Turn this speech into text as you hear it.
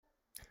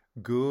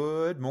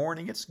Good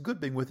morning. It's good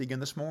being with you again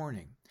this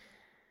morning.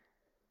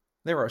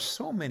 There are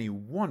so many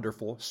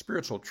wonderful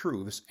spiritual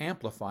truths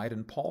amplified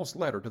in Paul's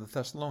letter to the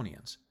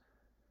Thessalonians.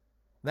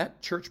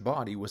 That church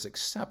body was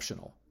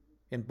exceptional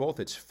in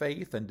both its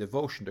faith and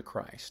devotion to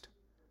Christ.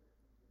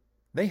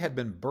 They had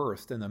been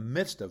birthed in the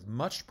midst of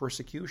much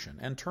persecution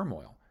and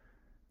turmoil,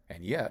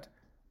 and yet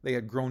they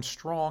had grown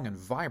strong and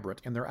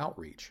vibrant in their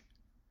outreach.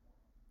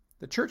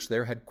 The church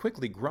there had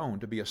quickly grown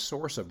to be a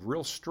source of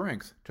real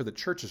strength to the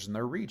churches in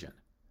their region.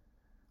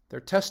 Their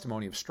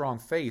testimony of strong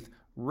faith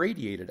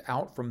radiated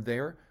out from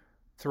there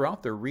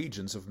throughout their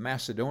regions of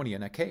Macedonia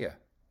and Achaia,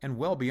 and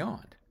well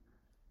beyond.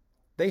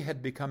 They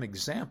had become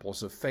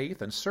examples of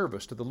faith and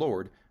service to the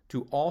Lord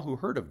to all who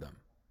heard of them.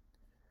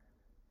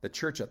 The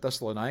church at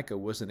Thessalonica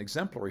was an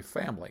exemplary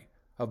family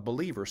of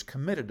believers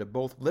committed to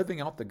both living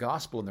out the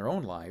gospel in their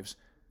own lives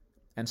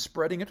and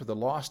spreading it to the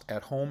lost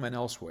at home and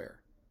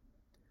elsewhere.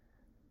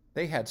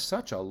 They had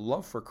such a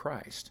love for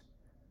Christ,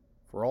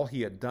 for all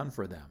he had done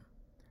for them.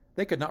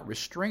 They could not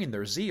restrain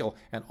their zeal,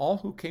 and all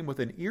who came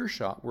within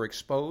earshot were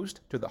exposed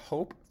to the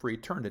hope for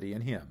eternity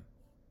in him.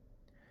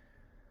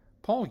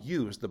 Paul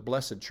used the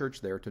blessed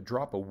church there to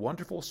drop a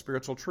wonderful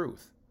spiritual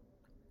truth.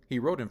 He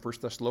wrote in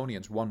 1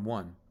 Thessalonians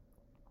 1:1,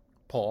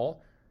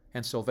 Paul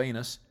and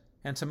Silvanus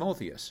and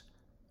Timotheus,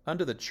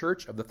 unto the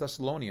church of the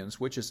Thessalonians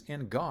which is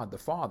in God the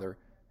Father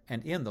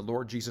and in the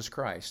Lord Jesus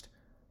Christ,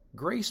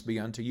 grace be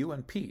unto you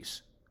and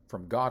peace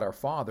from God our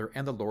Father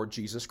and the Lord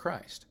Jesus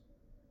Christ.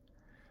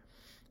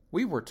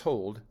 We were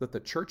told that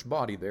the church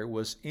body there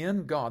was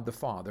in God the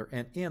Father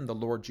and in the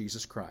Lord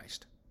Jesus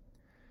Christ.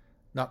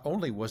 Not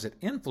only was it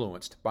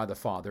influenced by the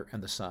Father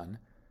and the Son,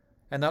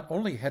 and not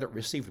only had it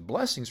received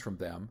blessings from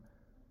them,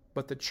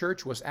 but the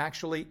church was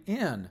actually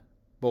in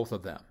both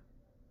of them.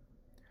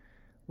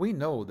 We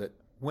know that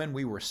when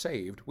we were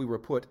saved, we were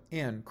put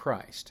in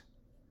Christ.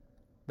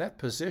 That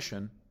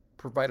position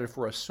provided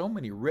for us so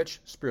many rich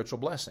spiritual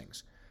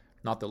blessings,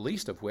 not the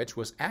least of which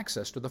was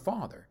access to the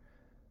Father.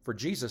 For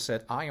Jesus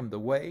said, I am the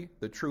way,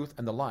 the truth,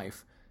 and the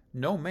life.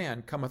 No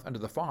man cometh unto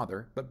the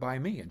Father but by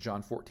me, in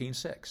John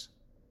 14:6.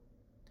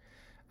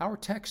 Our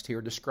text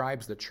here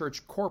describes the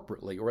church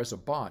corporately or as a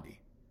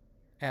body.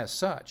 As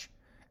such,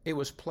 it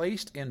was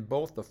placed in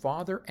both the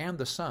Father and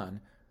the Son,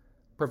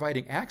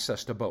 providing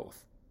access to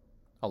both,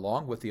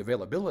 along with the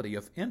availability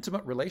of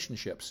intimate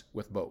relationships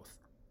with both.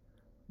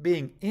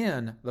 Being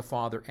in the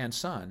Father and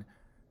Son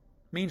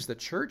means the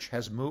church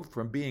has moved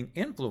from being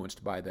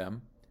influenced by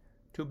them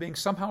to being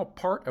somehow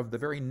part of the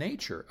very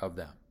nature of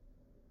them.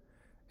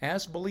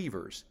 As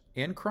believers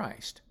in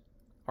Christ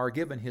are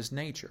given his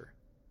nature,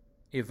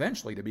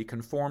 eventually to be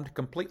conformed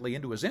completely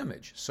into his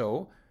image,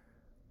 so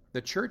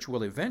the church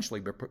will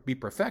eventually be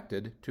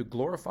perfected to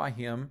glorify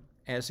him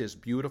as his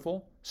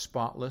beautiful,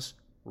 spotless,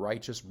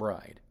 righteous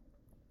bride.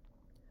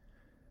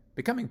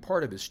 Becoming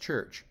part of his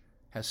church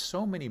has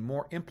so many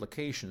more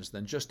implications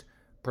than just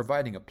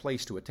providing a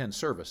place to attend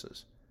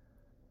services.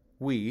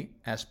 We,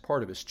 as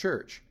part of his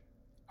church,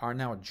 are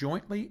now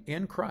jointly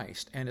in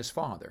Christ and his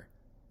Father,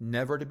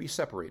 never to be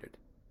separated.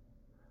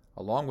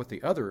 Along with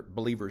the other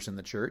believers in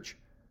the church,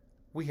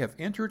 we have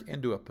entered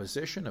into a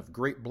position of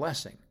great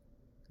blessing,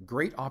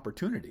 great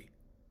opportunity,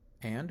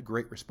 and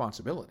great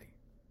responsibility.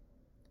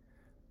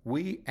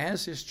 We,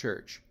 as his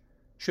church,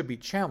 should be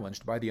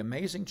challenged by the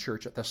amazing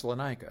church at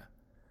Thessalonica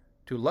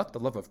to let the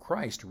love of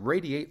Christ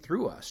radiate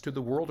through us to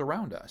the world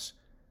around us,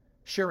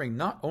 sharing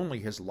not only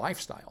his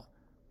lifestyle,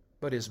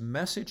 but his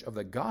message of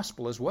the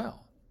gospel as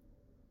well.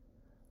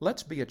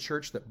 Let's be a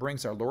church that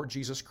brings our Lord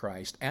Jesus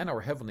Christ and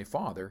our Heavenly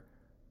Father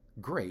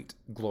great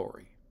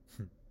glory.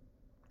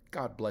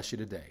 God bless you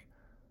today.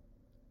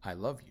 I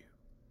love you.